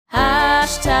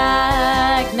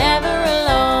Hashtag Never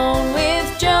Alone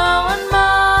with Joe and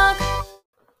Mark.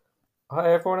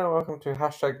 Hi everyone and welcome to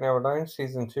Hashtag Never Alone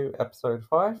Season 2 Episode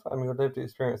 5. I'm your lived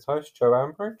experience host, Joe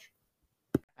Ambridge.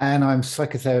 And I'm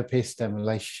psychotherapist and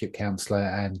relationship counsellor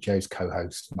and Joe's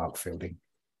co-host, Mark Fielding.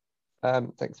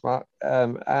 Thanks, Mark.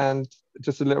 And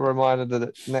just a little reminder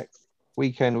that next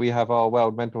weekend we have our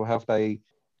World Mental Health Day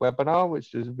webinar,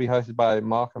 which will be hosted by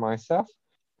Mark and myself.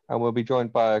 And we'll be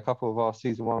joined by a couple of our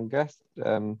Season 1 guests.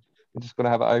 We're just going to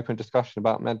have an open discussion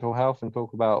about mental health and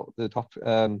talk about the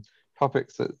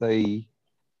topics that the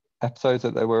episodes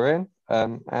that they were in.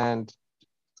 And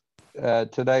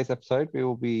today's episode, we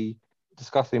will be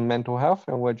discussing mental health,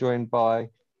 and we're joined by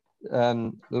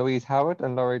Louise Howard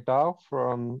and Laurie Dahl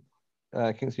from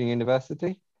Kingston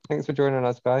University. Thanks for joining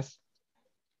us, guys.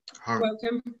 Hi.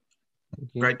 Welcome.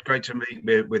 Great to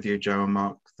meet with you, Joe and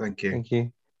Mark. Thank you. Thank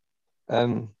you.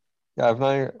 Yeah, I've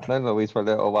known Louise for a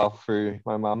little while through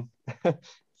my mum.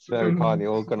 She's very kindly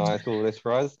organised all this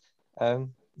for us. So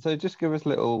just give us a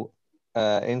little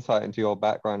insight into your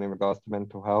background in regards to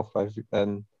mental health. Both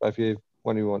of you,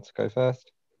 one who wants to go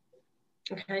first?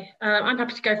 Okay, I'm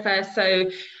happy to go first. So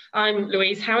I'm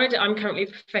Louise Howard. I'm currently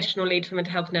the professional lead for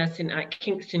mental health nursing at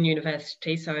Kingston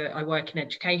University. So I work in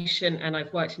education, and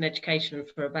I've worked in education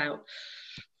for about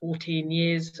 14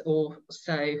 years or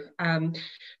so.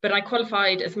 But I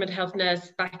qualified as a mental health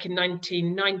nurse back in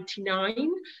 1999.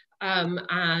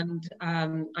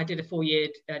 I did a 4-year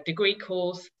degree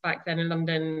course back then in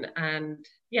London, and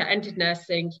yeah, entered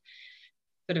nursing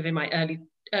sort of in my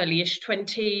early-ish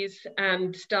 20s,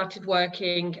 and started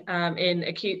working in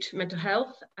acute mental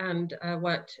health, and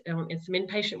worked in some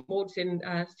inpatient wards in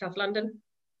South London.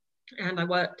 And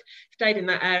I stayed in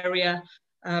that area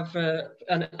for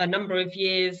a number of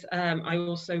years. I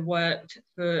also worked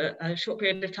for a short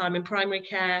period of time in primary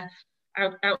care,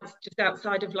 just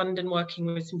outside of London, working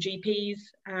with some GPs,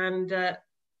 and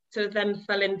so then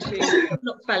came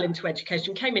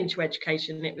into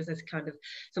education. It was this kind of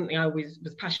something I always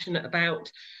was passionate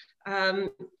about. So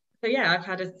yeah, I've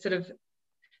had a sort of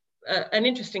an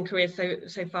interesting career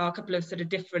so far, a couple of sort of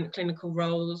different clinical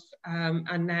roles,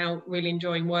 and now really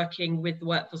enjoying working with the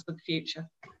workforce of the future.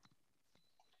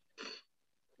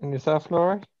 And yourself,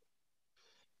 Laurie?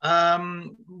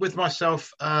 With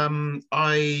myself,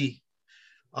 I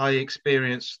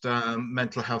experienced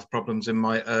mental health problems in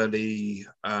my early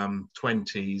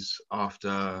 20s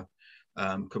after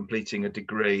completing a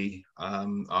degree.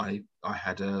 I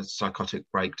had a psychotic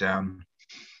breakdown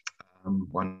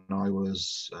when I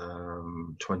was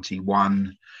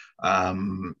 21.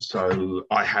 So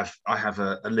I have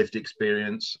a lived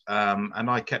experience, and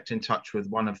I kept in touch with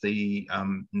one of the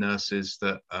nurses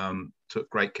that took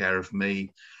great care of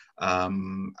me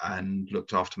and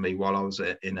looked after me while I was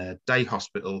in a day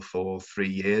hospital for 3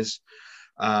 years.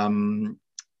 And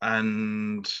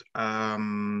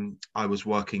I was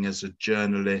working as a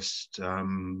journalist,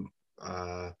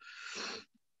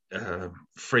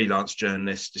 freelance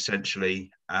journalist essentially,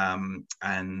 and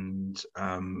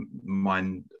my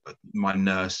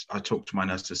nurse, I talked to my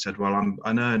nurse and said, well, I'm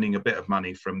earning a bit of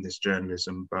money from this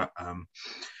journalism, but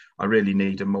I really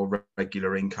need a more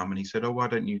regular income. And he said, oh, why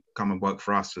don't you come and work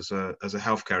for us as a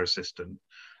healthcare assistant?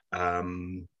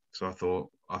 So I thought,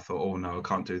 oh no, I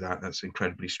can't do that. That's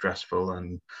incredibly stressful,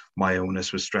 and my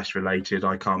illness was stress related.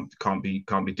 I can't be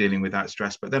dealing with that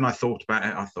stress. But then I thought about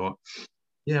it. I thought,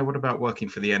 yeah, what about working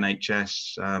for the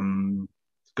NHS?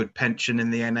 Good pension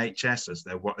in the NHS, as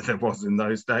there was in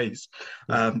those days.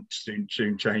 Soon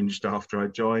changed after I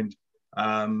joined.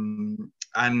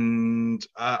 And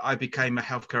I became a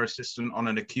healthcare assistant on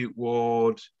an acute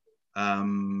ward.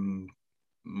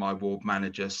 My ward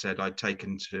manager said I'd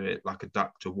taken to it like a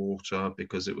duck to water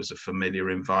because it was a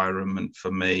familiar environment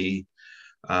for me.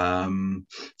 I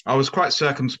was quite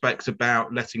circumspect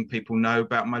about letting people know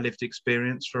about my lived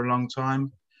experience for a long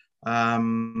time.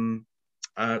 So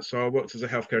I worked as a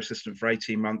healthcare assistant for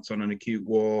 18 months on an acute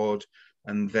ward,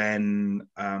 and then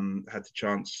had the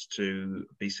chance to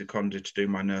be seconded to do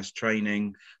my nurse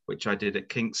training, which I did at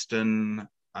Kingston.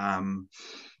 And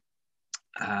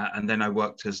then I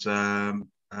worked as a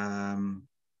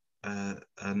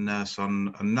nurse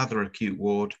on another acute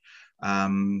ward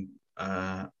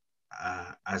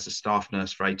as a staff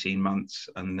nurse for 18 months,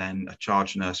 and then a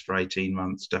charge nurse for 18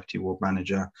 months, deputy ward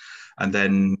manager. And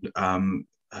then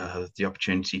the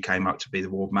opportunity came up to be the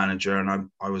ward manager, and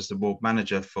I was the ward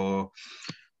manager for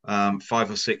 5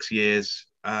 or 6 years.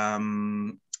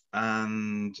 And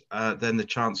then the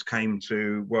chance came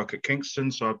to work at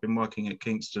Kingston. So I've been working at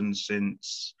Kingston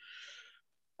since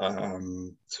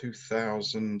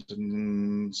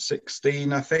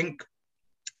 2016, I think.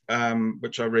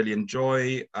 which I really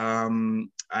enjoy, and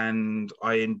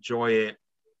I enjoy it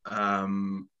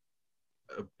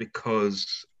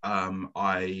because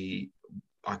I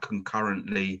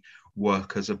concurrently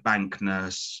work as a bank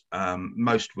nurse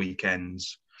most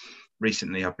weekends.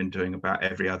 Recently, I've been doing about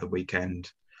every other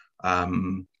weekend,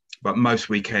 but most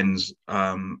weekends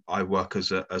I work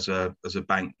as a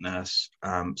bank nurse.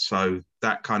 So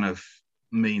that kind of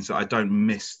means that I don't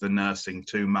miss the nursing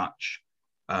too much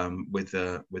with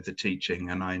the teaching,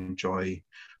 and I enjoy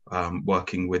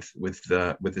working with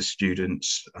the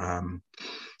students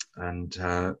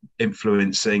and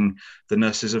influencing the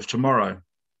nurses of tomorrow.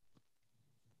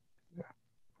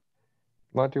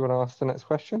 Mark, do you want to ask the next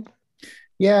question?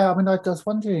 Yeah, I mean, I was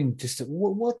wondering just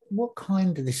what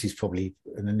kind of, this is probably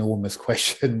an enormous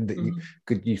question that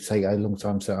you take a long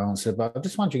time to answer, but I'm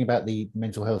just wondering about the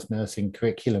mental health nursing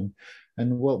curriculum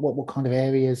and what kind of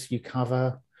areas you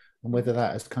cover and whether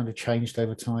that has kind of changed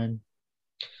over time.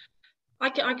 I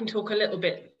can talk a little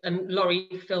bit, and Laurie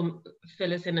fill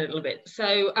us in a little bit.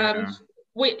 So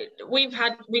we've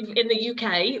in the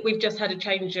UK, we've just had a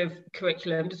change of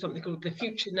curriculum to something called the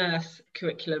Future Nurse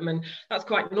curriculum, and that's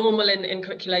quite normal in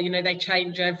curricula. You know, they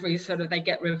change every sort of, they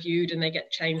get reviewed and they get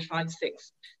changed 5-6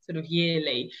 sort of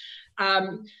yearly.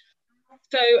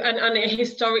 So and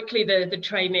historically the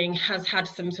training has had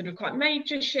some sort of quite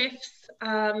major shifts,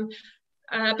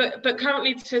 but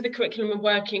currently, so the curriculum we're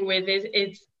working with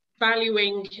is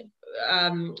valuing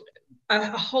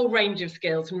a whole range of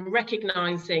skills and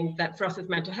recognizing that for us as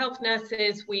mental health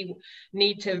nurses, we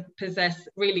need to possess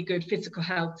really good physical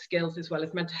health skills as well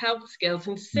as mental health skills.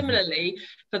 And similarly,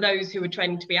 for those who are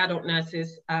training to be adult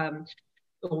nurses,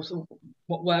 also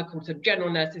what we're called sort of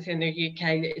general nurses in the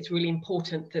UK, it's really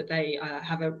important that they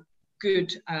have a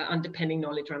good underpinning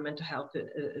knowledge around mental health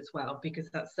as well, because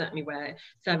that's certainly where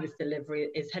service delivery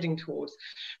is heading towards.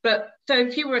 But so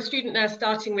if you were a student nurse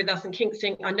starting with us in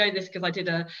Kingston, I know this because I did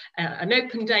an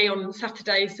open day on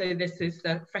Saturday, so this is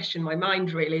fresh in my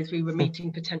mind really, as we were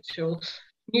meeting potential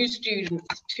new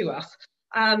students to us.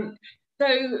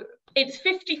 So it's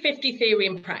 50-50 theory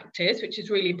and practice, which is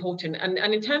really important. And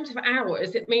in terms of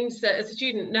hours, it means that as a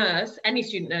student nurse, any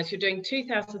student nurse, you're doing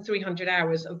 2,300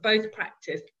 hours of both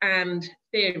practice and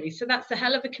theory. So that's a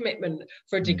hell of a commitment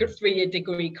for a 3-year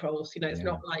degree course. You know, it's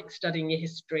not like studying your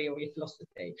history or your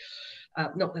philosophy.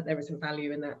 Not that there isn't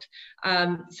value in that.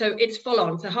 So it's full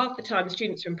on. So half the time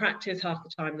students are in practice, half the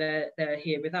time they're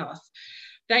here with us.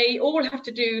 They all have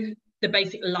to do the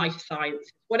basic life science.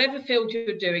 Whatever field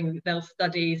you're doing, they'll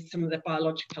study some of the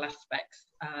biological aspects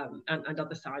and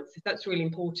other sciences. That's really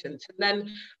important. And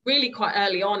then really quite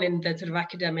early on in the sort of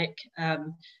academic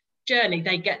journey,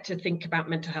 they get to think about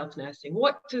mental health nursing.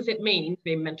 What does it mean to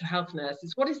be mental health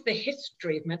nurses? What is the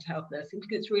history of mental health nursing?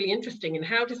 Because it's really interesting, and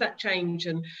how does that change,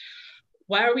 and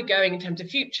where are we going in terms of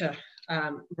future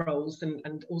roles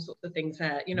and all sorts of things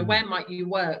there? You know, where might you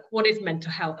work? What is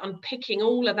mental health? Unpicking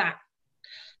all of that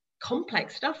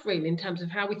complex stuff really in terms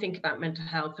of how we think about mental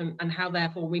health and how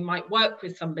therefore we might work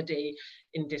with somebody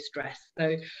in distress.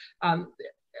 So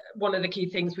one of the key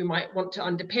things we might want to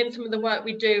underpin some of the work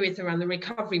we do is around the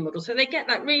recovery model. So they get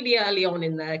that really early on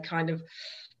in their kind of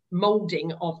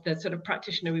molding of the sort of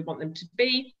practitioner we want them to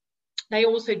be. They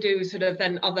also do sort of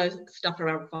then other stuff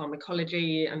around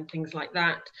pharmacology and things like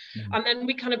that. And then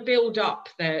we kind of build up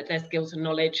their skills and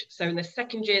knowledge. So in the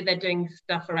second year, they're doing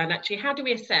stuff around actually, how do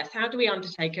we assess? How do we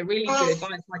undertake a really good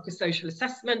biopsychosocial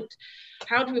assessment?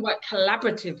 How do we work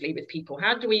collaboratively with people?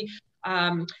 How do we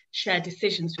share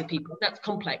decisions with people? That's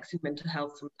complex in mental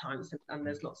health sometimes, and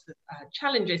there's lots of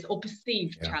challenges or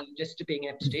perceived challenges to being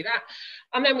able to do that.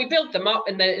 And then we build them up,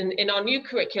 and then in our new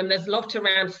curriculum, there's a lot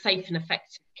around safe and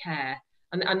effective care,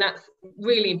 and that's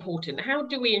really important. How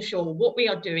do we ensure what we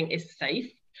are doing is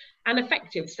safe and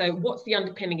effective? So what's the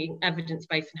underpinning evidence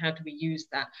base, and how do we use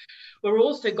that? We've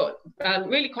also got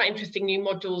really quite interesting new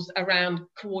modules around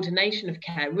coordination of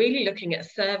care, really looking at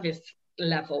service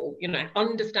level, you know,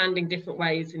 understanding different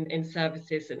ways in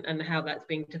services and how that's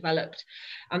being developed.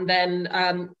 And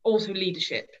then also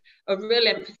leadership, a real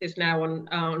emphasis now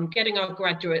on getting our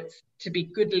graduates to be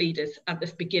good leaders at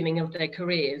the beginning of their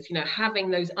careers, you know, having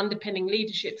those underpinning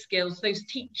leadership skills, those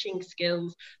teaching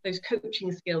skills, those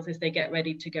coaching skills as they get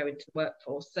ready to go into the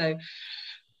workforce. So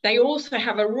they also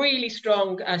have a really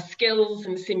strong skills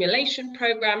and simulation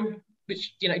program,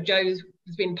 which, you know, Joe's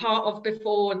been part of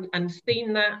before and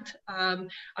seen that. And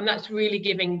that's really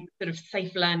giving sort of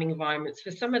safe learning environments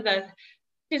for some of the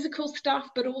physical stuff,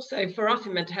 but also for us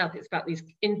in mental health, it's about these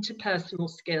interpersonal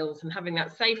skills and having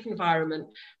that safe environment,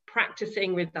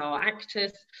 practicing with our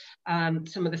actors,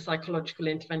 some of the psychological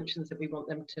interventions that we want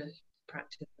them to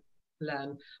practice.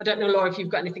 learn. I don't know, Laura, if you've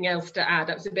got anything else to add.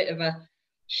 That was a bit of a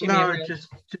shimmy No, around.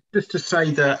 just to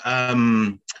say that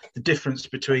the difference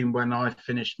between when I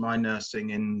finished my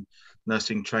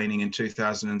nursing training in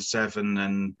 2007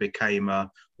 and became a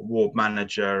ward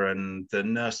manager, and the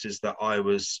nurses that I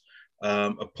was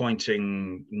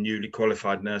appointing, newly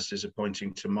qualified nurses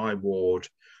appointing to my ward,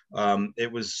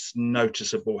 it was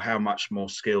noticeable how much more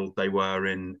skilled they were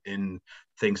in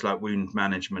things like wound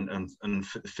management and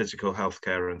physical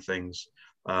healthcare and things.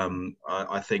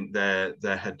 I think there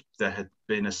had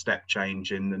been a step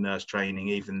change in the nurse training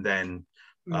even then,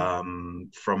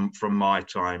 from my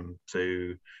time,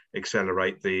 to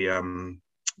accelerate the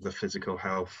physical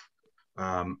health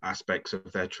aspects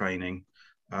of their training.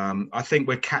 I think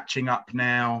we're catching up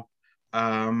now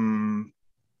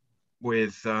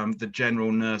with the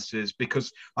general nurses,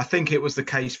 because I think it was the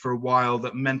case for a while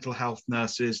that mental health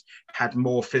nurses had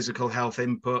more physical health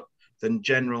input than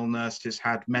general nurses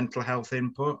had mental health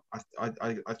input.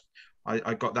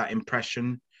 I got that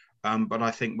impression, but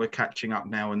I think we're catching up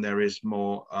now, and there is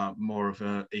more of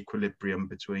an equilibrium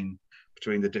between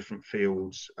the different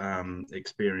fields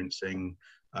experiencing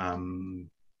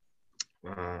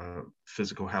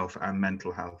physical health and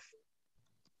mental health.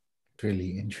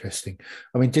 Really interesting.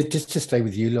 I mean, just to stay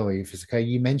with you, Laurie, if it's okay,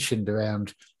 you mentioned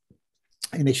around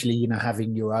initially, you know,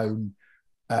 having your own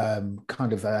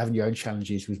having your own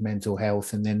challenges with mental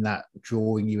health, and then that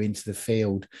drawing you into the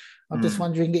field. I'm just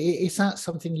wondering, is that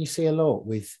something you see a lot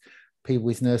with people,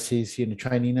 with nurses, you know,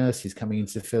 trainee nurses coming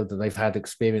into the field, that they've had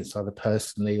experience either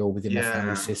personally or within their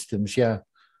family systems? Yeah.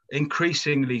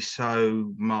 Increasingly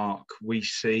so, Mark. We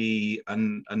see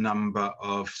a number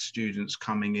of students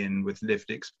coming in with lived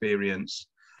experience,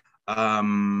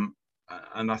 and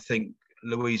I think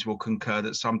Louise will concur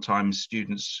that sometimes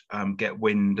students get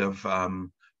wind of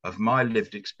my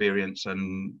lived experience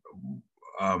and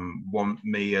want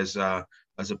me as a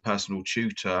personal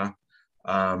tutor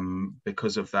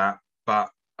because of that. But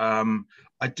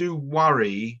I do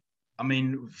worry. I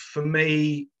mean, for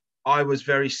me, I was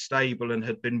very stable and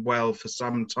had been well for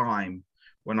some time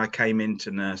when I came into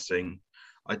nursing.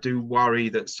 I do worry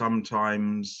that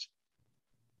sometimes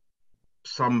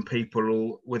some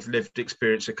people with lived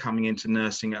experience are coming into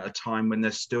nursing at a time when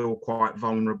they're still quite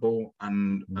vulnerable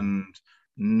and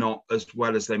not as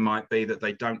well as they might be, that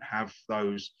they don't have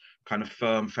those kind of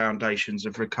firm foundations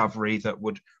of recovery that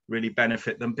would really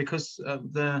benefit them, because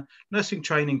the nursing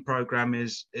training program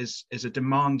is a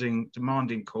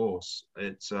demanding course.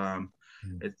 It's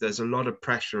there's a lot of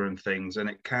pressure and things, and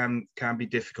it can be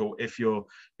difficult if you're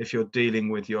dealing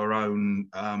with your own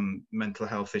mental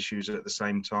health issues at the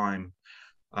same time.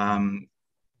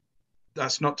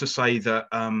 That's not to say that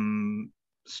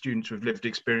students with lived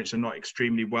experience are not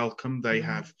extremely welcome. They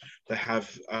have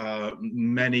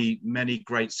many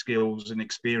great skills and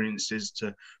experiences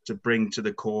to bring to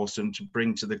the course and to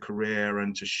bring to the career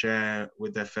and to share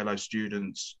with their fellow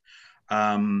students.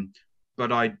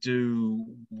 But I do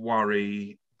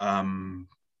worry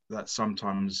that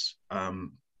sometimes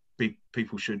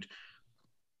people should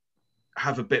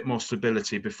have a bit more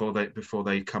stability before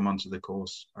they come onto the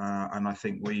course. And I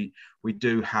think we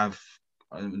do have.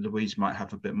 Louise might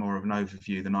have a bit more of an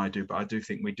overview than I do, but I do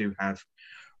think we do have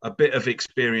a bit of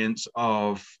experience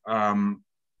of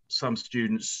some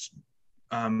students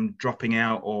dropping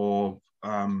out or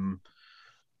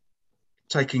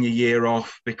taking a year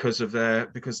off because of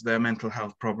their mental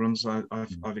health problems.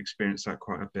 I've experienced that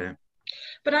quite a bit.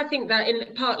 But I think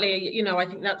that partly, you know, I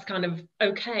think that's kind of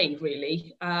okay,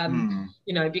 really,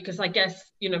 you know, because I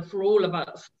guess, you know, for all of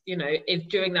us, you know, if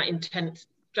during that intense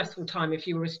stressful time, if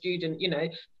you were a student, you know,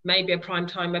 maybe a prime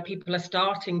time where people are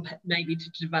starting maybe to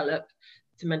develop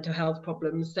some mental health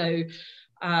problems. So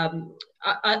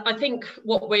I think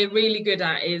what we're really good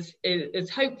at is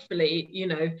hopefully, you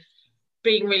know,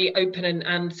 being really open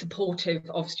and supportive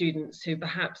of students who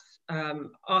perhaps are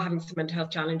having some mental health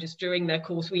challenges during their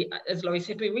course. We, as Laurie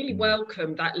said, we really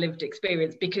welcome that lived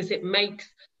experience, because it makes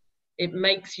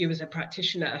you as a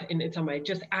practitioner in some way, it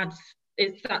just adds,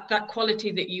 it's that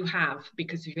quality that you have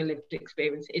because of your lived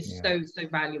experience is so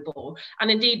valuable.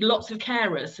 And indeed lots of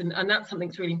carers, and that's something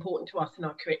that's really important to us in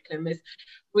our curriculum, is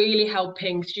really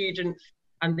helping students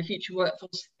and the future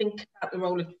workforce think about the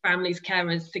role of families,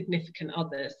 carers, significant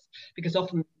others, because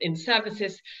often in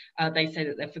services they say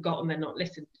that they're forgotten, they're not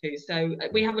listened to. So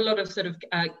we have a lot of sort of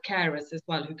carers as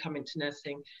well who come into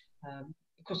nursing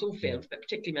across all fields, but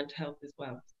particularly mental health as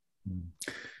well.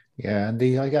 Yeah, and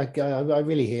I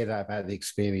really hear that about the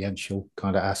experiential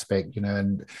kind of aspect, you know,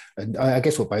 and I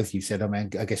guess what both of you said. I mean,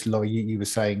 I guess Laurie, you were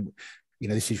saying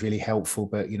this is really helpful,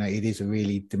 but it is a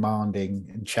really demanding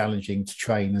and challenging to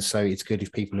train, and so it's good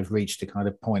if people have reached a kind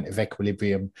of point of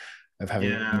equilibrium of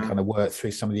having kind of worked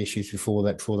through some of the issues before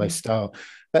they start.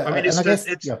 But I mean,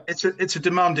 it's a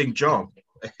demanding job.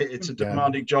 It's a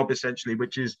demanding job, essentially,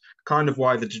 which is kind of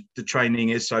why the training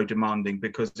is so demanding,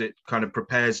 because it kind of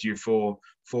prepares you for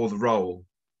the role.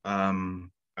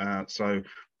 So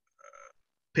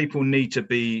people need to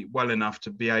be well enough to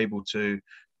be able to,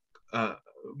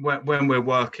 when we're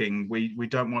working, we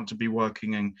don't want to be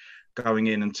working and going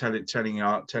in and telling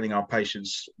our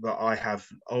patients that I have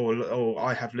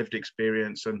lived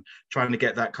experience, and trying to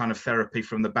get that kind of therapy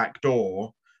from the back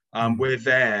door. We're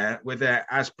there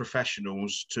as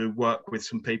professionals to work with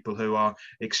some people who are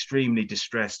extremely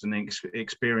distressed and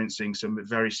experiencing some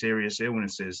very serious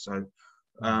illnesses. So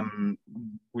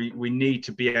we need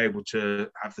to be able to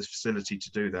have the facility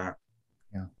to do that.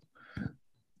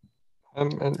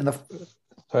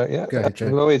 Go ahead,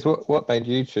 Louise, what made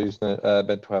you choose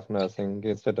mental health nursing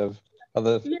instead of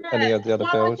any of the other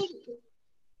fields?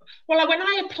 Well, when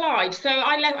I applied, so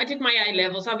I did my A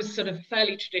levels. I was sort of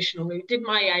fairly traditional. I did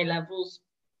my A levels,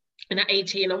 and at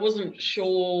 18, I wasn't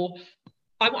sure.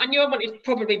 I knew I wanted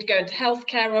probably to go into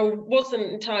healthcare. I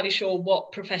wasn't entirely sure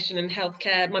what profession in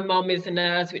healthcare. My mum is a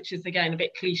nurse, which is again a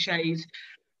bit cliched,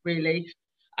 really.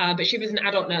 But she was an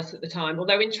adult nurse at the time.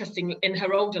 Although interesting, in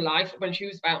her older life, when she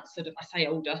was about sort of, I say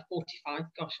older, 45.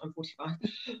 Gosh, I'm 45.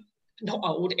 Not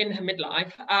old, in her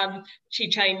midlife, she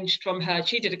changed from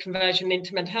she did a conversion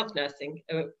into mental health nursing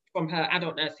from her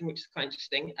adult nursing, which is quite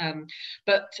interesting.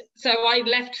 But so I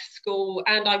left school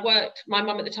and I worked, my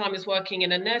mum at the time was working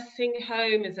in a nursing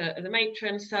home as a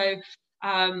matron. So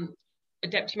a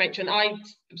deputy matron, I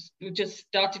just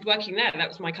started working there. That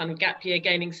was my kind of gap year,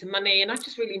 gaining some money, and I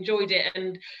just really enjoyed it.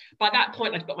 And by that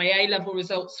point, I'd got my A-level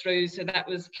results through, so that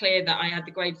was clear that I had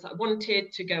the grades that I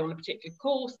wanted to go on a particular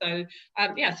course. So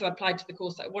so I applied to the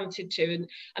course that I wanted to,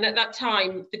 and at that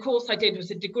time, the course I did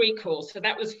was a degree course. So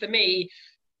that was for me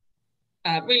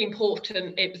really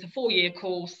important. It was a 4-year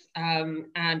course, and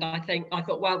I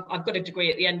thought, well, I've got a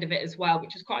degree at the end of it as well,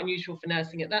 which was quite unusual for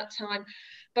nursing at that time.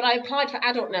 But I applied for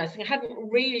adult nursing. I hadn't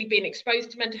really been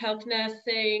exposed to mental health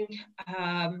nursing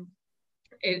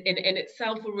in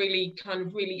itself, or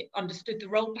really understood the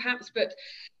role perhaps. But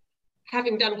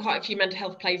having done quite a few mental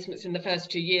health placements in the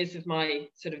first 2 years of my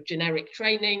sort of generic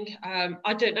training,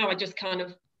 I don't know, I just kind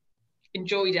of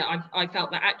enjoyed it. I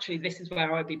felt that actually this is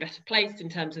where I'd be better placed in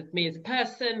terms of me as a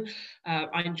person.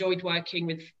 I enjoyed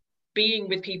being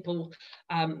with people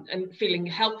and feeling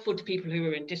helpful to people who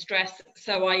were in distress.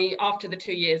 So after the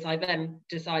 2 years, I then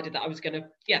decided that I was going to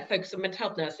focus on mental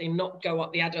health nursing, not go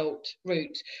up the adult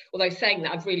route. Although saying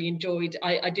that, I've really enjoyed,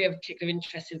 I do have a particular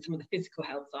interest in some of the physical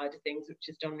health side of things, which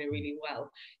has done me really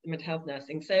well in mental health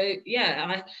nursing. So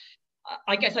yeah,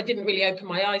 I guess I didn't really open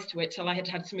my eyes to it till I had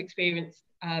had some experience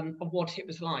of what it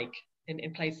was like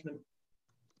in placement.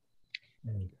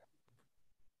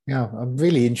 Yeah, I'm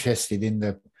really interested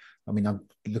in I'm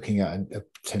looking at a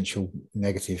potential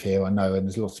negative here, I know, and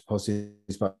there's lots of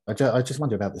positives, but I just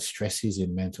wonder about the stresses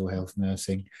in mental health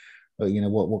nursing.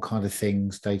 What kind of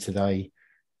things day to day,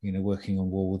 working on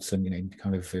wards and,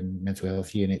 kind of in mental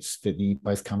health units that you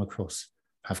both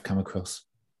have come across?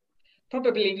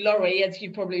 Probably Laurie, as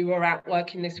you probably were out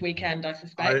working this weekend, I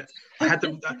suspect. I had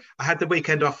the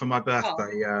weekend off for my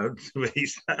birthday,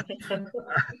 Louise.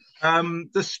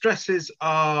 The stresses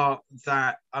are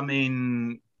that,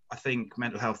 I think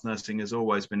mental health nursing has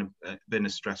always been a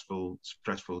stressful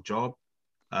job.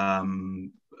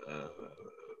 The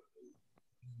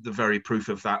very proof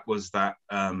of that was that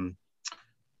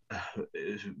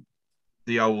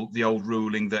the old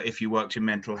ruling that if you worked in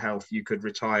mental health you could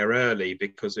retire early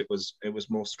because it was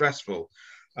more stressful.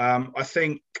 I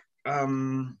think I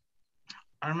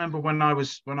remember when I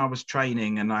was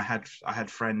training, and I had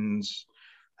friends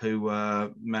who were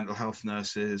mental health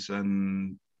nurses,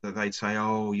 and that they'd say,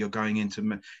 "Oh, you're going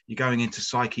into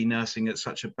psyche nursing at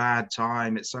such a bad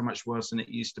time. It's so much worse than it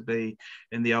used to be.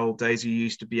 In the old days, you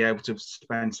used to be able to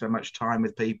spend so much time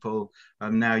with people,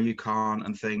 and now you can't,"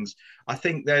 and things. I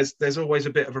think there's always a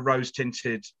bit of a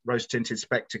rose-tinted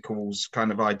spectacles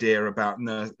kind of idea about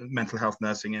mental health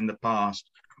nursing in the past.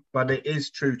 But it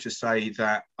is true to say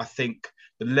that I think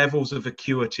the levels of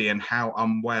acuity and how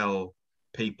unwell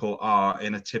people are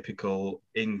in a typical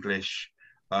English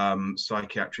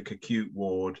psychiatric acute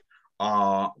ward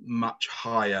are much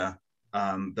higher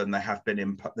than they have been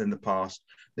in the past.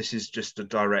 This is just a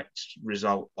direct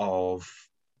result of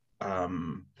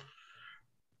the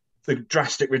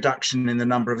drastic reduction in the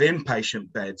number of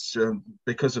inpatient beds.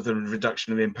 Because of the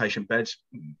reduction of inpatient beds,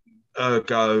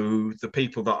 ergo the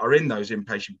people that are in those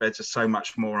inpatient beds are so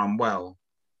much more unwell.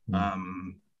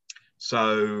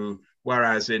 So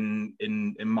whereas in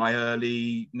my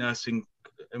early nursing,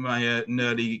 in my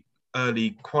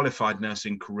early qualified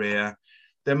nursing career,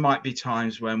 there might be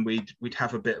times when we'd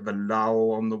have a bit of a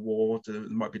lull on the ward. There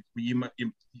might be, you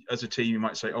as a team, you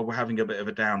might say, oh, we're having a bit of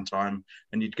a downtime,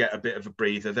 and you'd get a bit of a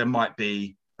breather. There might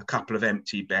be a couple of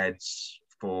empty beds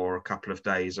for a couple of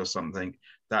days or something.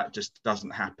 That just doesn't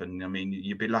happen. I mean,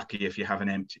 you'd be lucky if you have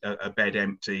a bed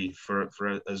empty for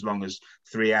as long as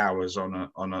 3 hours on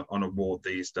a ward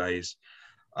these days.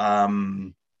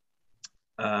 And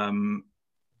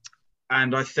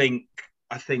I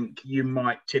think you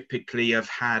might typically have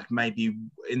had, maybe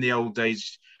in the old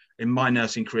days, in my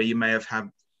nursing career, you may have had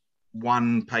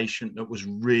one patient that was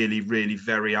really, really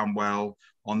very unwell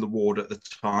on the ward at the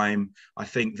time. I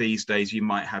think these days you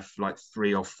might have like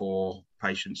 3 or 4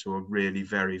 patients who are really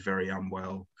very, very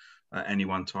unwell at any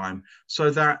one time. So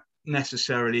that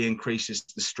necessarily increases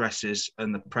the stresses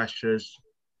and the pressures.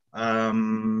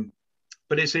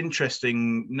 But it's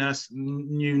interesting,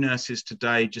 new nurses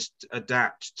today just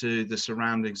adapt to the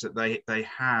surroundings that they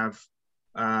have.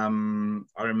 I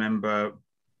remember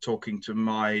talking to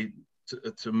my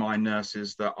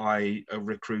nurses that I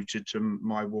recruited to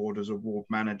my ward as a ward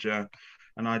manager,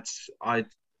 and I'd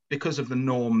because of the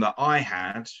norm that I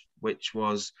had, which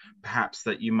was perhaps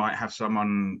that you might have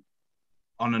someone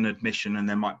on an admission and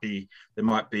they might be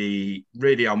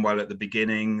really unwell at the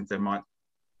beginning, they might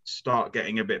start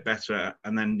getting a bit better,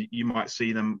 and then you might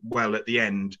see them well at the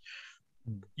end.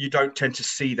 You don't tend to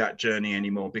see that journey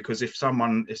anymore, because if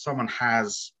someone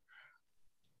has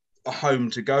a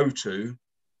home to go to,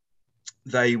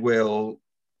 they will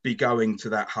be going to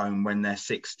that home when they're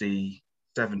 60-70%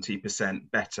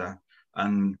 better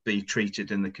and be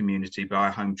treated in the community by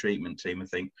a home treatment team, I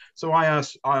think. So I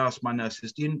asked my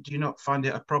nurses, do you not find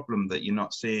it a problem that you're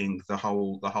not seeing the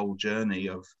whole journey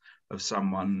of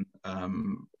someone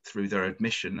through their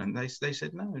admission? And they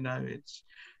said no,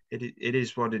 it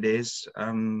is what it is,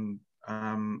 and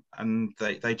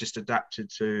they just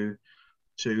adapted to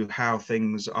how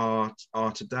things are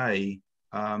today.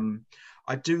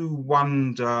 I do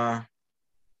wonder,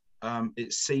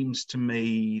 it seems to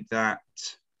me that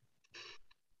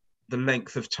the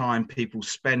length of time people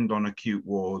spend on acute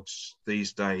wards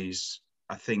these days,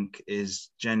 I think, is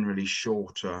generally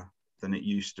shorter than it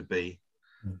used to be.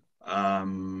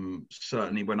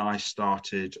 Certainly when I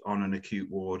started on an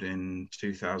acute ward in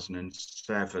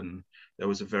 2007, there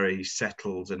was a very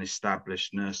settled and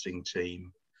established nursing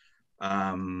team.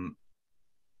 And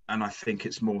I think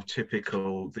it's more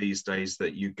typical these days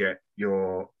that you get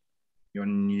your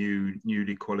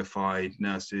newly qualified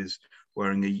nurses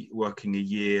working a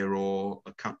year or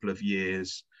a couple of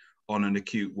years on an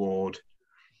acute ward.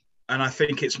 And I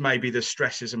think it's maybe the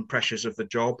stresses and pressures of the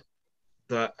job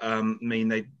that mean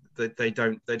they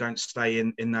don't stay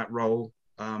in that role,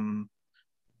 and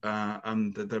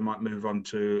that they might move on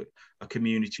to a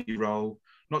community role.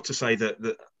 Not to say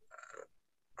that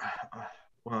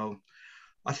well,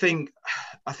 I think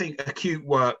acute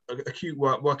work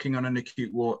working on an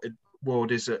acute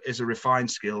ward is a refined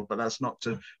skill, but that's not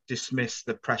to dismiss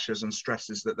the pressures and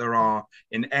stresses that there are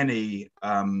in any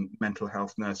mental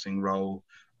health nursing role.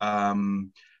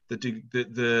 The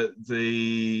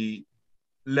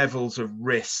levels of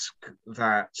risk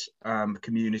that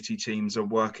community teams are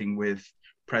working with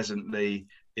presently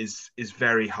is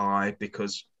very high,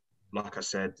 because, like I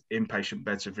said, inpatient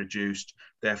beds have reduced.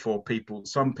 Therefore,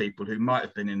 some people who might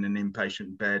have been in an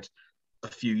inpatient bed a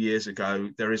few years ago,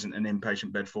 there isn't an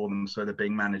inpatient bed for them, so they're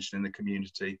being managed in the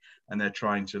community, and they're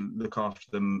trying to look after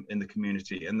them in the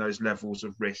community. And those levels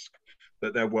of risk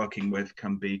that they're working with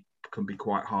can be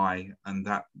quite high, and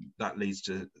that leads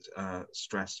to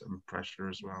stress and pressure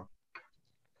as well.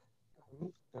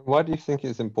 Why do you think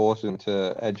it's important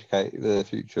to educate the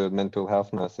future mental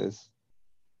health nurses?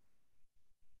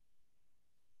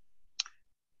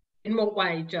 In what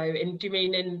way, Joe? Do you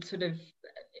mean in sort of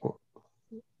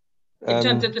in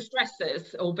terms of the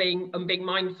stresses, or being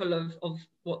mindful of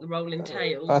what the role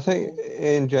entails? I think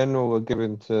in general, we're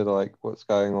given to like what's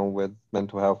going on with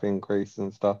mental health increase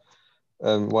and stuff.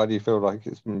 Why do you feel like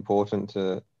it's important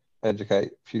to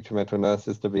educate future mental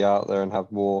nurses to be out there and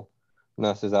have more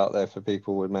nurses out there for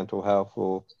people with mental health?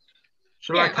 Or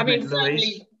yeah, I mean,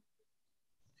 certainly.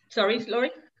 Sorry,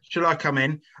 Laurie. Shall I come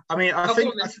in? I mean,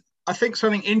 I think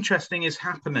something interesting is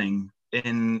happening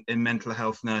in mental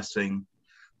health nursing.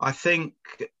 I think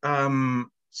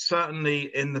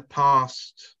certainly in the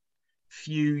past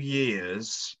few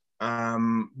years,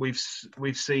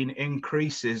 we've seen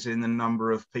increases in the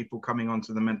number of people coming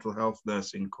onto the mental health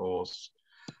nursing course.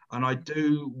 And I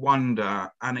do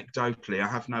wonder, anecdotally, I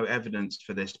have no evidence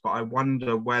for this, but I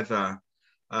wonder whether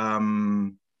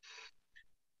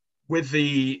with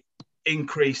the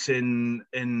increase in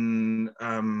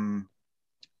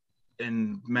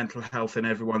mental health in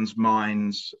everyone's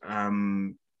minds,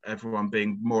 everyone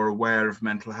being more aware of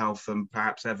mental health than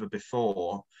perhaps ever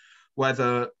before,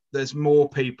 whether there's more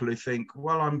people who think,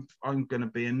 well, I'm going to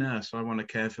be a nurse, I want to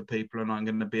care for people and I'm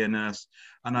going to be a nurse.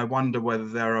 And I wonder whether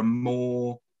there are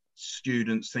more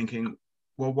students thinking,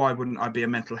 well, why wouldn't I be a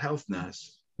mental health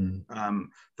nurse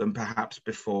than perhaps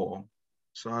before.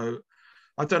 So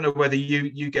I don't know whether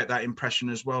you get that impression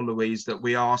as well, Louise, that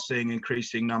we are seeing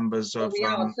increasing numbers of... we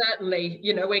are, certainly.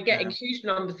 You know, we're getting huge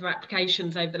numbers of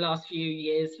applications over the last few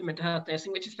years for mental health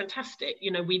nursing, which is fantastic.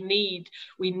 You know, we need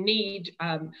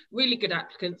really good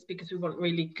applicants because we want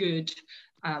really good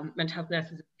mental health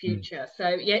nurses in the future. So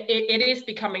yeah, it is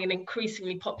becoming an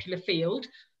increasingly popular field,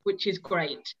 which is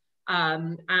great.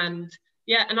 And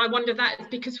I wonder that is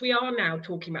because we are now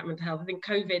talking about mental health. I think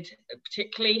COVID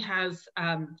particularly has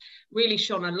really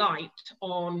shone a light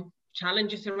on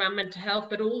challenges around mental health,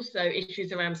 but also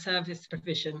issues around service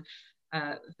provision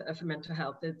for mental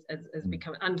health has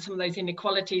become, and some of those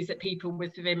inequalities that people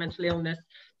with severe mental illness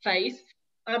face.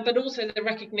 But also the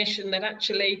recognition that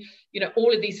actually, you know,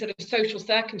 all of these sort of social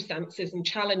circumstances and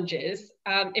challenges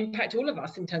impact all of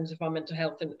us in terms of our mental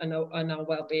health and our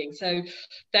well-being. So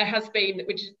there has been,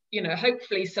 which, you know,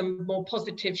 hopefully some more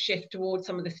positive shift towards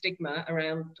some of the stigma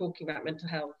around talking about mental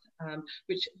health,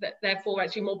 which therefore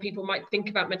actually more people might think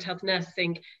about mental health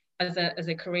nursing as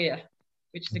a career,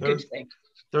 which is a good thing.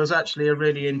 There was actually a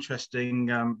really interesting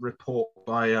report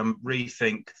by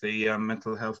Rethink, the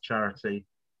mental health charity,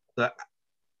 that,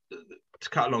 to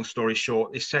cut a long story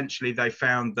short, essentially they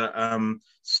found that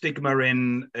stigma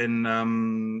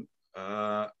in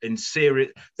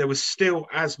serious, there was still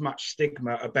as much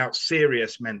stigma about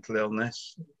serious mental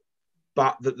illness,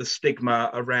 but that the stigma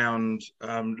around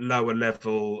lower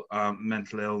level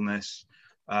mental illness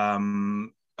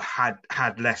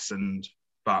had lessened.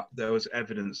 But there was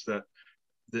evidence that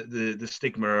the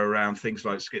stigma around things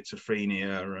like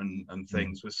schizophrenia and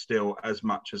things was still as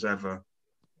much as ever.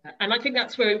 And I think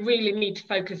that's where we really need to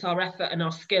focus our effort and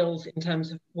our skills in terms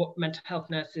of what mental health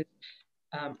nurses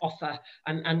offer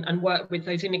and work with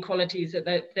those inequalities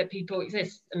that people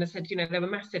exist. And I said, you know, they were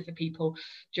massive for people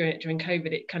during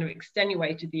COVID. It kind of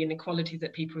extenuated the inequalities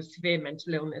that people with severe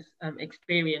mental illness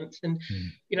experience. And,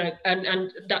 you know,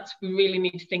 and that's, we really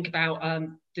need to think about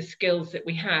the skills that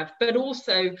we have, but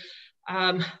also,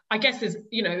 I guess, as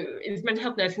you know, in mental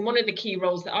health nursing, one of the key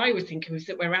roles that I was thinking was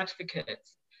that we're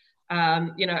advocates.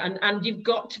 You know, and you've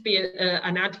got to be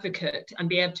an advocate and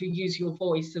be able to use your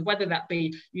voice. So whether that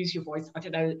be use your voice, I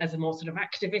don't know, as a more sort of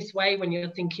activist way when you're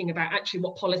thinking about actually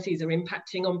what policies are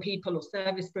impacting on people or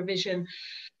service provision.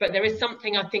 But there is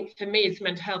something, I think, for me as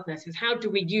mental health nurses, how do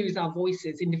we use our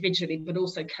voices individually, but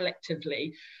also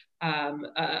collectively,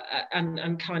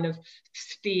 and kind of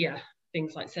steer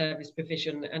things like service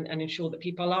provision and ensure that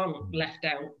people aren't left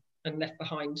out and left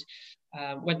behind.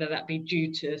 Whether that be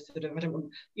due to sort of, I don't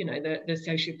want, you know, the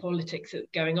socio-politics that's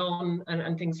going on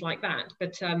and things like that.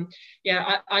 But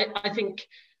yeah, I think,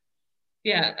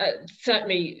 yeah,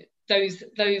 certainly those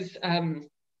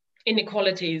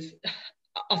inequalities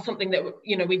are something that,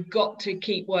 you know, we've got to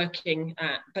keep working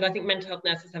at. But I think mental health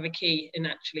nurses have a key in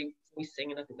actually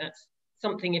voicing, and I think that's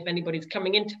something, if anybody's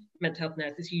coming into mental health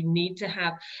nurses, you need to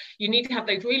have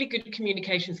those really good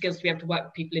communication skills to be able to work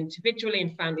with people individually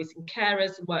and families and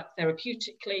carers and work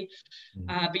therapeutically.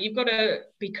 But you've got to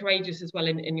be courageous as well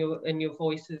in your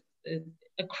voices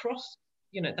across,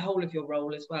 you know, the whole of your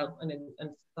role as well, and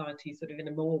society sort of in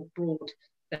a more broad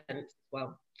sense as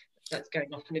well. That's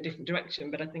going off in a different direction,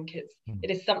 but I think it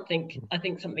is something, I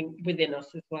think something within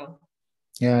us as well.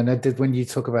 Yeah, and when you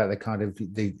talk about the kind of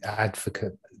the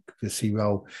advocacy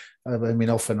role, I mean,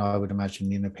 often I would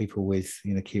imagine, you know, people with,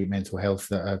 you know, acute mental health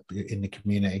that are in the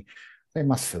community, they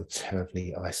must feel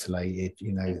terribly isolated,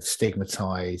 you know,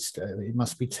 stigmatized. It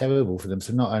must be terrible for them.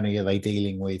 So not only are they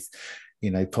dealing with, you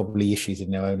know, probably issues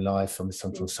in their own life from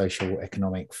some sort of social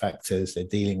economic factors, they're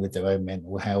dealing with their own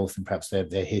mental health and perhaps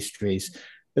their histories,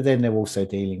 but then they're also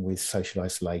dealing with social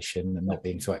isolation and not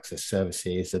being able to access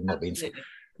services and not being to,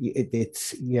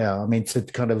 it's yeah, I mean, to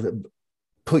kind of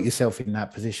put yourself in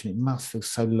that position, it must feel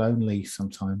so lonely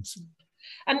sometimes.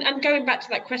 And going back to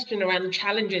that question around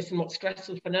challenges and what's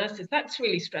stressful for nurses, that's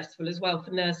really stressful as well for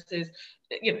nurses.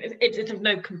 You know, it's of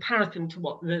no comparison to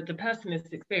what the person is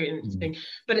experiencing,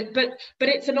 but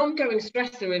it's an ongoing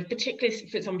stressor, particularly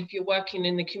if you're working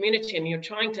in the community and you're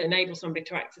trying to enable somebody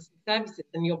to access the services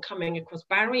and you're coming across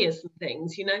barriers and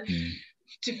things, you know.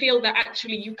 to feel that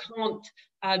actually you can't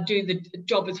do the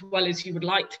job as well as you would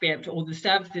like to be able to, or the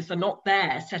services are not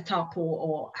there set up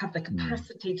or have the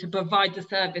capacity to provide the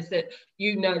service that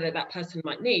you know that person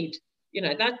might need, you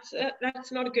know,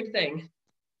 that's not a good thing.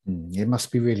 It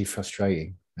must be really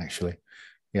frustrating, actually.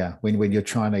 Yeah, when you're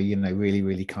trying to, you know,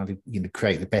 really kind of, you know,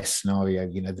 create the best scenario,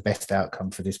 you know, the best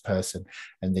outcome for this person,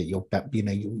 and that you're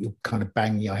kind of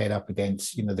banging your head up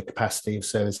against, you know, the capacity of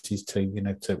services to, you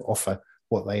know, to offer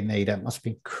what they need. That must be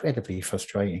incredibly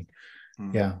frustrating.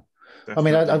 Yeah,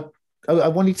 definitely. I mean, I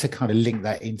wanted to kind of link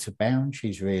that into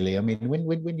boundaries, really. I mean,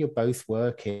 when you're both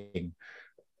working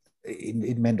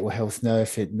in mental health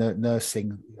nursing, you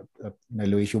know,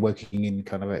 Louise, you're working in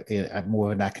kind of a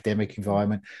more an academic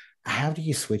environment. How do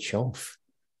you switch off?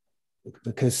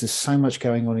 Because there's so much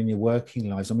going on in your working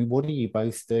lives. I mean, what do you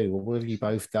both do, or what have you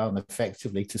both done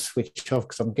effectively to switch off?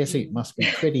 Because I'm guessing it must be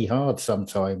pretty hard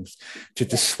sometimes to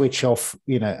just switch off,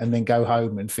 you know, and then go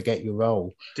home and forget your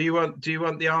role. Do you want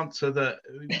the answer that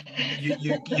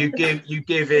you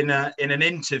give in an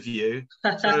interview?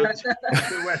 So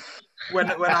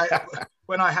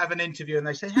when I have an interview and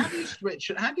they say, how do you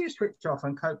switch off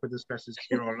and cope with the stresses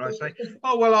you're on? And I say,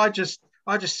 oh well, I just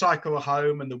cycle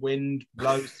home and the wind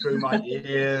blows through my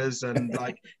ears and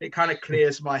like it kind of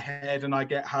clears my head and I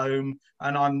get home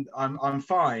and I'm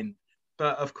fine.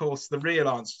 But of course, the real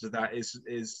answer to that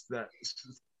is that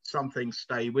some things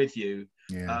stay with you.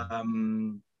 Yeah.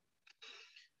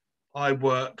 I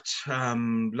worked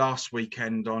last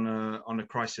weekend on a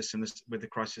crisis with the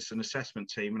crisis and assessment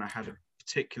team, and I had a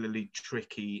particularly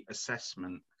tricky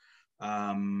assessment.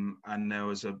 And there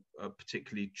was a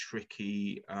particularly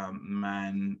tricky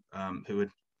man who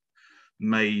had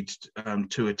made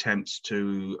 2 attempts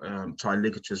to tie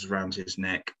ligatures around his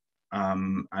neck.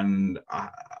 And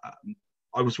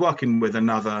I was working with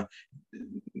another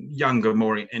younger,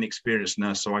 more inexperienced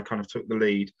nurse, so I kind of took the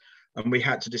lead. And we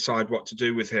had to decide what to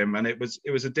do with him, and it was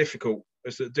a difficult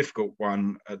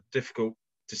one, a difficult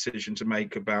decision to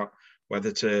make about whether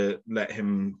to let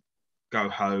him go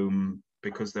home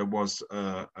because there was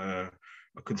a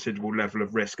considerable level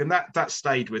of risk, and that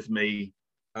stayed with me.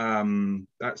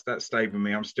 That stayed with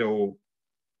me. I'm still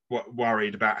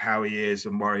worried about how he is,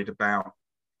 and worried about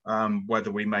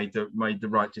whether we made the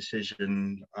right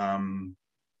decision.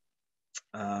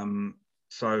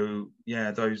 So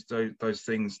yeah, those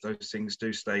things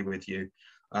do stay with you,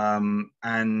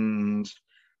 and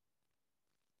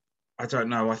I don't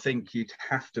know. I think you'd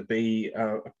have to be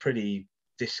a pretty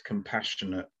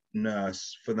discompassionate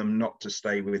nurse for them not to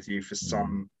stay with you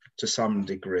to some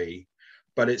degree.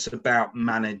 But it's about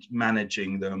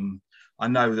managing them. I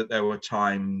know that there were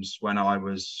times when I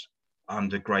was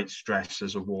under great stress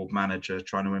as a ward manager,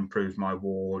 trying to improve my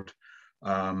ward,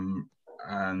 and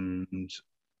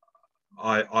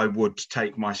I would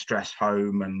take my stress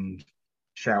home and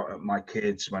shout at my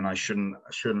kids when I shouldn't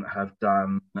have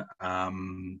done.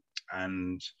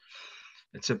 And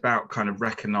it's about kind of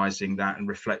recognizing that and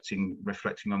reflecting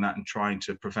on that and trying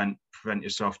to prevent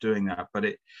yourself doing that. But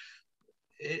it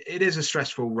is a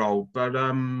stressful role, but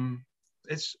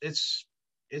it's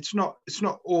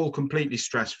not all completely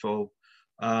stressful.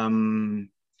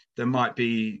 There might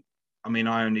be, I mean,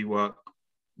 I only work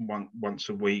once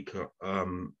a week,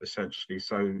 essentially.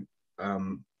 So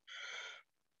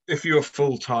if you're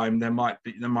full-time, there might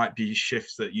be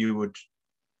shifts that you would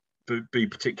be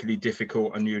particularly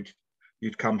difficult, and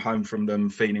you'd come home from them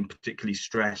feeling particularly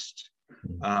stressed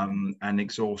and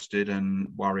exhausted and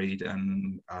worried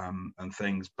and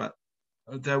things. But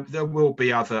there will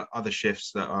be other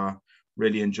shifts that are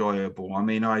really enjoyable. I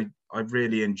mean, I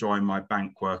really enjoy my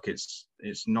bank work. It's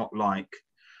not like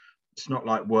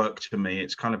work to me.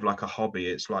 It's kind of like a hobby.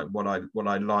 It's like what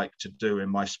I like to do in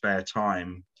my spare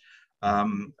time.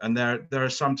 And there are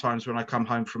some times when I come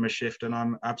home from a shift and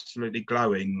I'm absolutely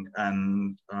glowing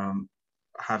and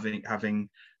having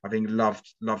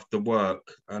loved the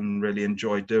work and really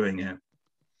enjoyed doing it.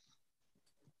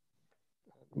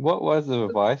 What words of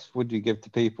advice would you give to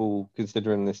people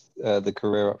considering this the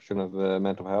career option of a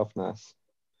mental health nurse?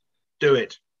 Do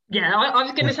it. Yeah, I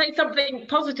was going to say something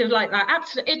positive like that.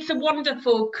 Absolutely, it's a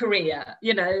wonderful career.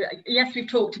 You know, yes, we've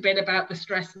talked a bit about the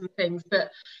stress and things,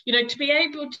 but you know, to be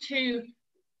able to,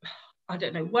 I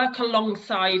don't know, work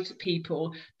alongside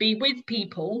people, be with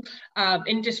people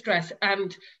in distress,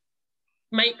 and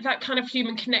make that kind of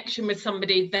human connection with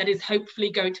somebody that is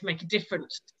hopefully going to make a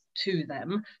difference to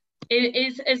them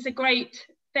is a great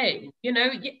thing. You know,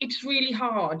 it's really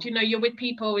hard. You know, you're with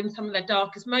people in some of their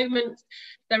darkest moments.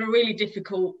 They're really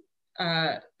difficult.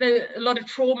 There's a lot of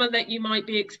trauma that you might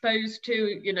be exposed to.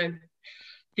 You know,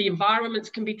 the environments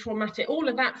can be traumatic, all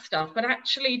of that stuff. But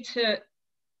actually, to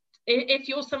if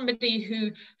you're somebody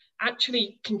who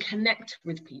actually can connect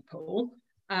with people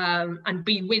and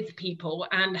be with people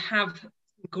and have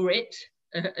grit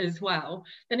as well,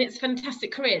 then it's a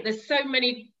fantastic career. There's so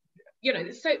many, you know,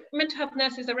 so mental health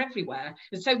nurses are everywhere,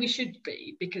 and so we should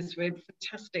be, because we're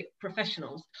fantastic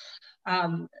professionals.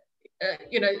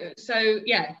 You know, so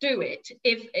yeah, do it.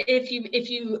 If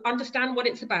you understand what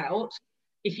it's about,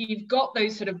 if you've got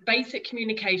those sort of basic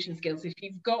communication skills, if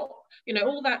you've got, you know,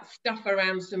 all that stuff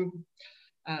around some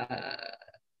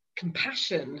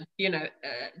compassion, you know,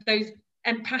 those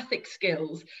empathic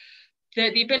skills,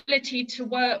 the ability to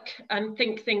work and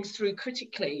think things through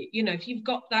critically, you know, if you've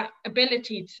got that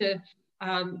ability to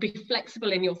be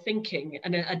flexible in your thinking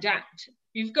and adapt,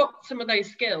 you've got some of those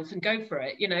skills, and go for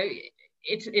it. You know,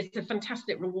 it's a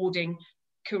fantastic, rewarding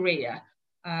career.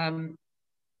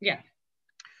 Yeah.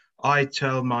 I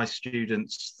tell my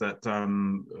students that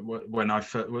when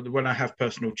I have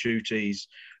personal tutees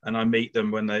and I meet them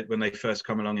when they first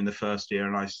come along in the first year,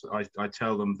 and I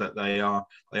tell them that they are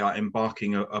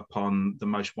embarking upon the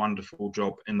most wonderful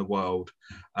job in the world,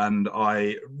 and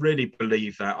I really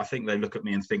believe that. I think they look at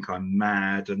me and think I'm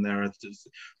mad, and there are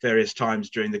various times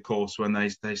during the course when they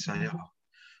say, "Oh,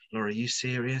 Laura, are you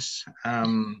serious?"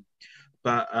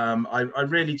 But I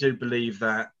really do believe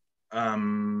that.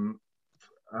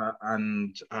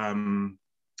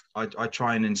 I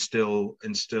try and instill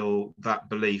that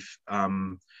belief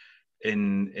in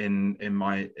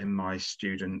my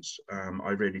students.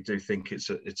 I really do think it's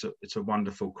a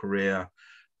wonderful career.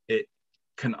 It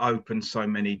can open so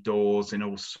many doors in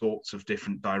all sorts of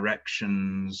different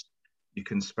directions. You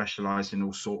can specialize in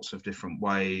all sorts of different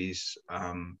ways.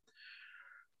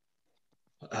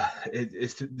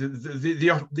 It's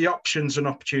the options and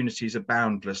opportunities are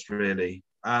boundless, really.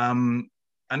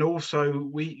 And also,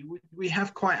 we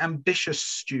have quite ambitious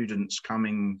students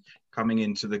coming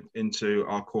into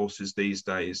our courses these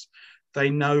days. They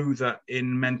know that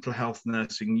in mental health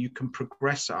nursing, you can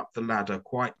progress up the ladder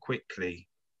quite quickly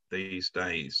these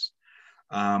days,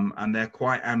 and they're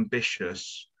quite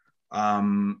ambitious.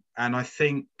 And I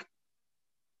think,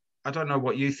 I don't know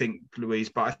what you think, Louise,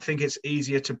 but I think it's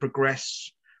easier to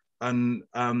progress and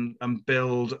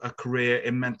build a career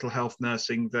in mental health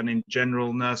nursing than in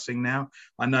general nursing now.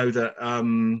 I know that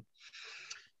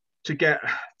to get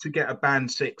a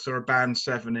band 6 or a band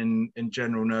 7 in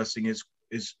general nursing is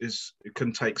it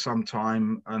can take some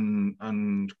time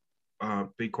and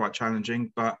be quite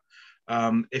challenging. But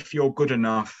if you're good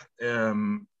enough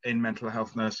in mental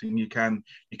health nursing, you can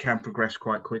progress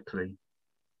quite quickly.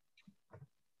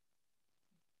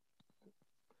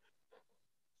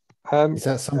 Is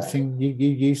that something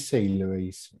you see,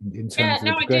 Louise, in terms of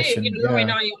the progression? I do. You know, Laurie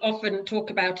and I often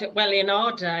talk about it. Well, in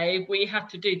our day, we had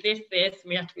to do this, and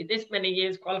we had to be this many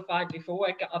years qualified before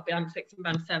we got up band 6 and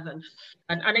band 7.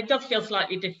 And it does feel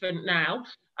slightly different now.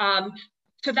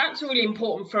 So that's really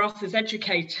important for us as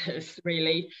educators,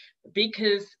 really,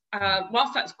 because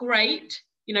whilst that's great,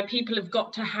 you know, people have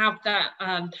got to have that,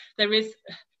 there is,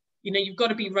 you know, you've got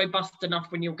to be robust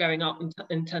enough when you're going up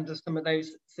in terms of some of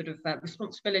those sort of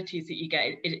responsibilities that you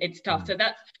get. It's tough. So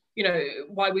that's, you know,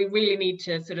 why we really need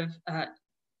to sort of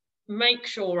make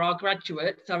sure our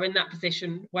graduates are in that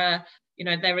position where, you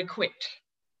know, they're equipped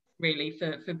really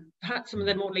for perhaps some of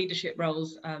the more leadership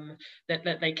roles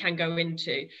that they can go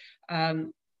into.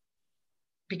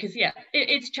 Because yeah,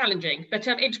 it's challenging, but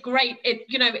it's great.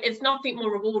 You know, it's nothing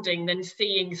more rewarding than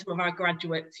seeing some of our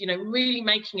graduates, you know, really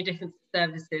making a difference to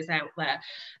services out there,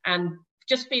 and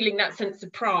just feeling that sense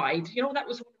of pride. You know, that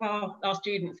was one of our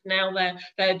students. Now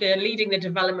they're leading the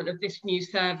development of this new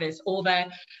service, or they're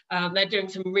doing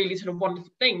some really sort of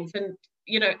wonderful things. And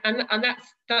you know, and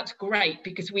that's great,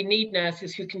 because we need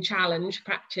nurses who can challenge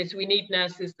practice. We need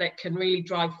nurses that can really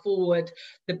drive forward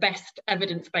the best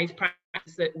evidence-based practice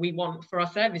that we want for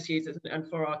our service users and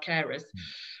for our carers.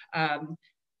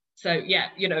 So yeah,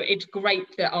 you know, it's great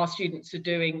that our students are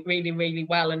doing really, really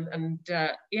well, and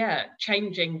yeah,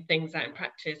 changing things out in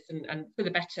practice and for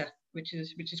the better, which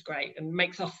is great, and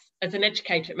makes us, as an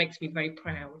educator, it makes me very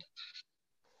proud.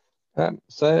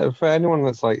 So for anyone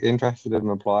that's like interested in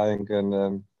applying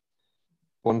and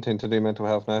wanting to do mental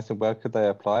health nursing, where could they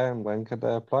apply and when could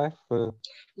they apply for?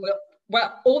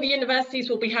 Well, all the universities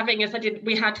will be having, as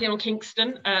we had here on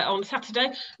Kingston on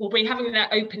Saturday, will be having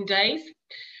their open days.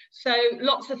 So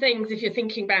lots of things if you're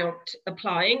thinking about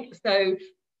applying. So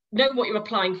know what you're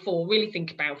applying for, really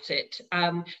think about it.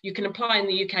 You can apply in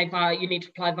the UK you need to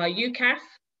apply via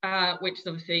UCAS, which is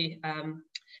obviously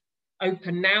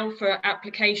open now for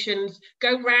applications.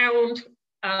 Go round,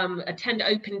 attend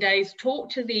open days, talk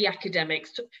to the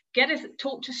academics,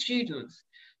 talk to students.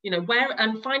 you know, where,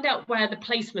 and find out where the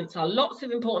placements are. Lots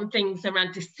of important things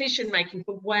around decision making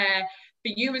for where,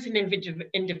 for you as an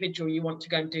individual, you want to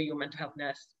go and do your mental health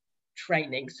nurse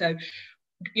training. So,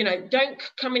 you know, don't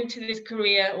come into this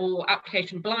career or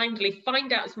application blindly.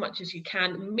 Find out as much as you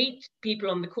can. Meet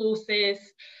people on the courses.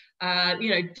 You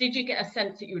know, did you get a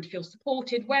sense that you would feel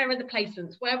supported? Where are the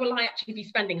placements? Where will I actually be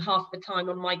spending half the time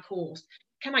on my course?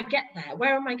 Can I get there?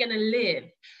 Where am I going to live?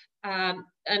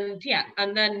 And yeah,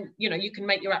 and then, you know, you can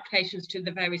make your applications to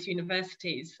the various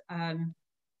universities, and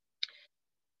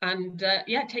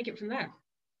yeah, take it from there.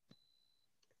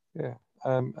 Yeah,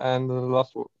 and the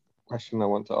last question I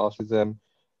want to ask is,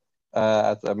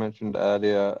 as I mentioned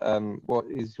earlier, what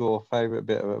is your favourite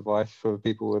bit of advice for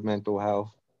people with mental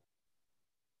health?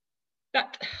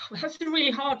 That's a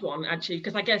really hard one, actually,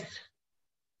 because I guess,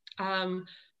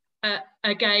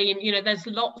 again, you know, there's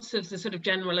lots of the sort of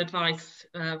general advice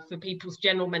for people's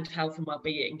general mental health and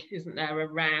well-being, isn't there,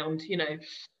 around, you know,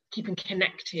 keeping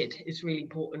connected is really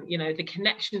important. You know, the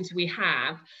connections we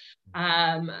have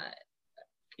can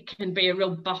be a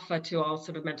real buffer to our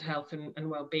sort of mental health and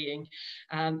well-being.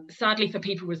 Sadly, for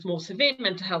people with more severe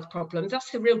mental health problems,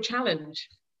 that's the real challenge.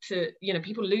 To, you know,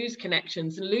 people lose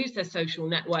connections and lose their social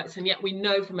networks, and yet we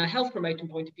know from a health promoting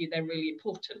point of view they're really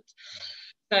important.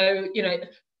 So, you know,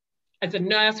 as a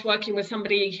nurse working with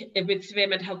somebody with severe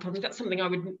mental health problems, that's something I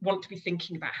would want to be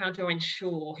thinking about. How do I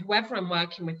ensure whoever I'm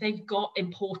working with, they've got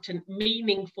important,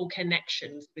 meaningful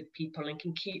connections with people and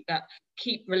can keep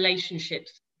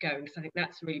relationships going? So I think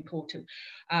that's really important.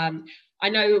 I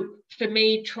know for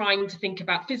me, trying to think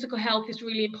about physical health is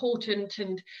really important,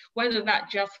 and whether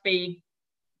that just be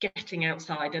getting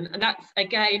outside, and that's,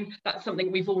 again, that's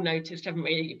something we've all noticed, haven't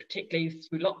we, particularly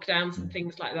through lockdowns and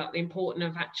things like that, the importance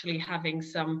of actually having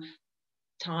some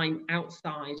time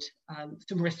outside,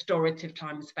 some restorative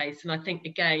time and space. And I think,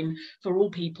 again, for all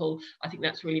people, I think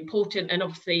that's really important. And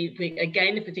obviously,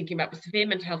 again, if we're thinking about the severe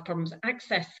mental health problems,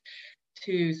 access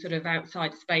to sort of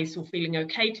outside space, or feeling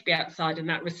okay to be outside, and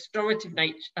that restorative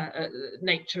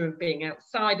nature of being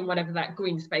outside, and whatever that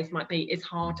green space might be, is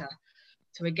harder.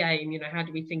 So again, you know, how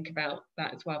do we think about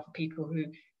that as well for people who,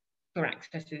 for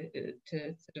access to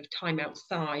sort of time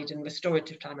outside and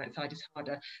restorative time outside is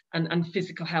harder, and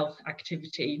physical health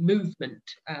activity, movement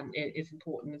is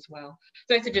important as well.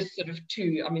 Those are just sort of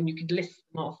two, I mean, you could list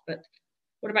them off, but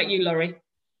what about you, Laurie?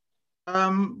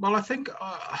 Well, I think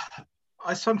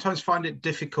I sometimes find it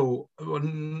difficult, well,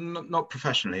 not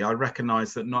professionally. I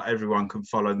recognise that not everyone can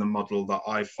follow the model that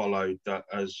I followed that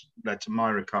has led to my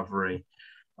recovery.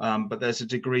 But there's a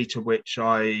degree to which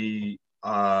I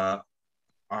wish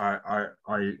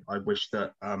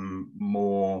that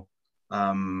more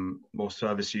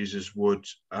service users would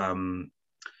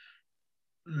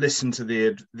listen to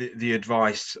the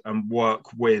advice and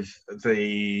work with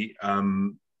the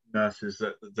nurses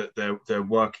that they're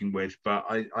working with. But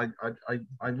I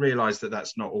realise that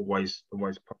that's not always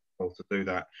possible to do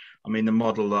that. I mean, the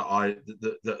model that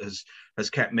has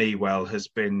kept me well has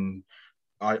been,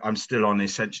 I'm still on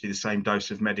essentially the same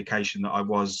dose of medication that I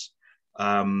was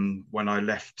when I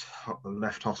left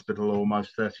hospital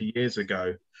almost 30 years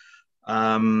ago.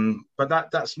 But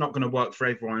that's not going to work for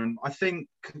everyone. I think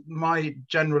my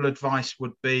general advice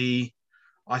would be,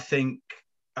 I think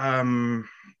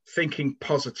thinking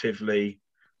positively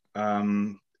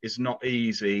is not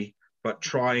easy, but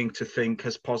trying to think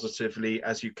as positively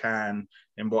as you can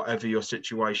in whatever your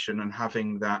situation, and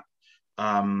having that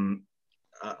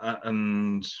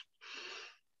and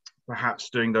perhaps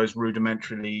doing those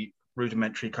rudimentary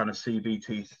kind of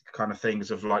CBT kind of things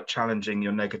of like challenging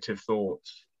your negative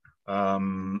thoughts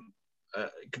can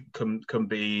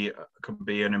be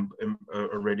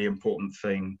a really important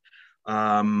thing.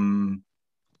 I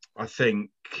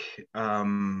think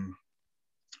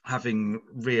having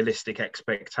realistic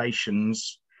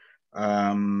expectations,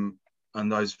 and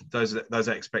those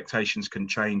expectations can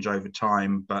change over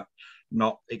time, but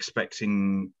not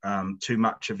expecting too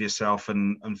much of yourself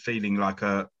and feeling like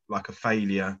a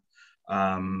failure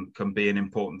can be an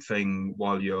important thing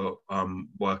while you're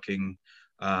working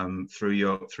through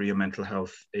your mental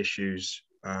health issues.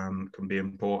 Can be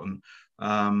important,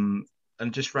 and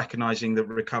just recognizing that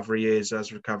recovery is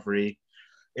as recovery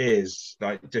is.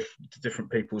 Like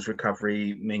different people's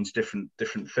recovery means different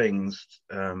things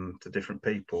to different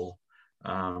people.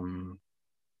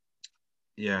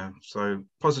 Yeah, so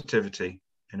positivity,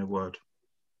 in a word.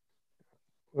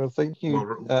 Well, thank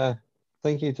you.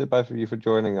 Thank you to both of you for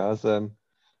joining us.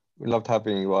 We loved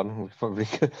having you on. We probably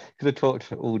could have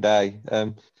talked all day.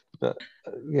 But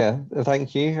yeah,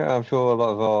 thank you. I'm sure a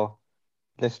lot of our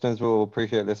listeners will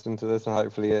appreciate listening to this, and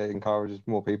hopefully it encourages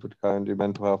more people to go and do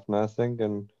mental health nursing.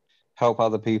 And help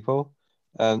other people.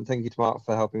 Thank you to Mark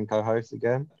for helping co-host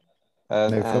again. No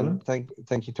problem. And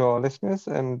thank you to our listeners,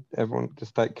 and everyone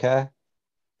just take care.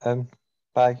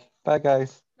 Bye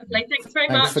guys. Lovely. Thanks very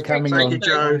Thanks much. for coming Thank on. you,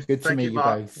 Joe. Good to Thank meet you, you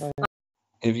Mark. both.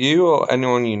 If you or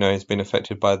anyone you know has been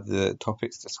affected by the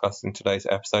topics discussed in today's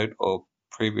episode or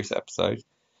previous episodes,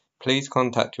 please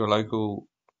contact your local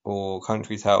or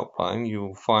country's helpline. You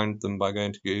will find them by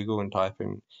going to Google and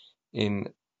typing in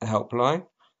helpline.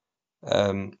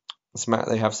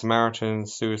 They have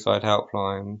Samaritan's suicide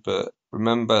helpline, but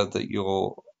remember that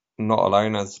you're not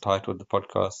alone, as the title of the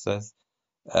podcast says.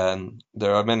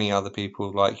 There are many other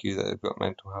people like you that have got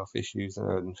mental health issues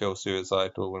and feel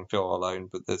suicidal and feel alone,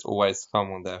 but there's always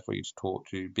someone there for you to talk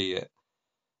to, be it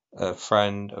a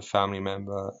friend, a family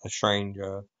member, a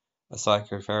stranger, a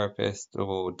psychotherapist,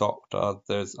 or a doctor.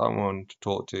 There's someone to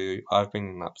talk to. I've been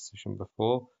in that position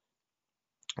before,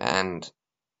 and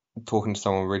talking to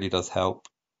someone really does help.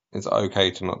 It's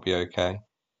okay to not be okay.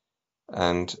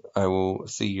 And I will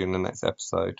see you in the next episode.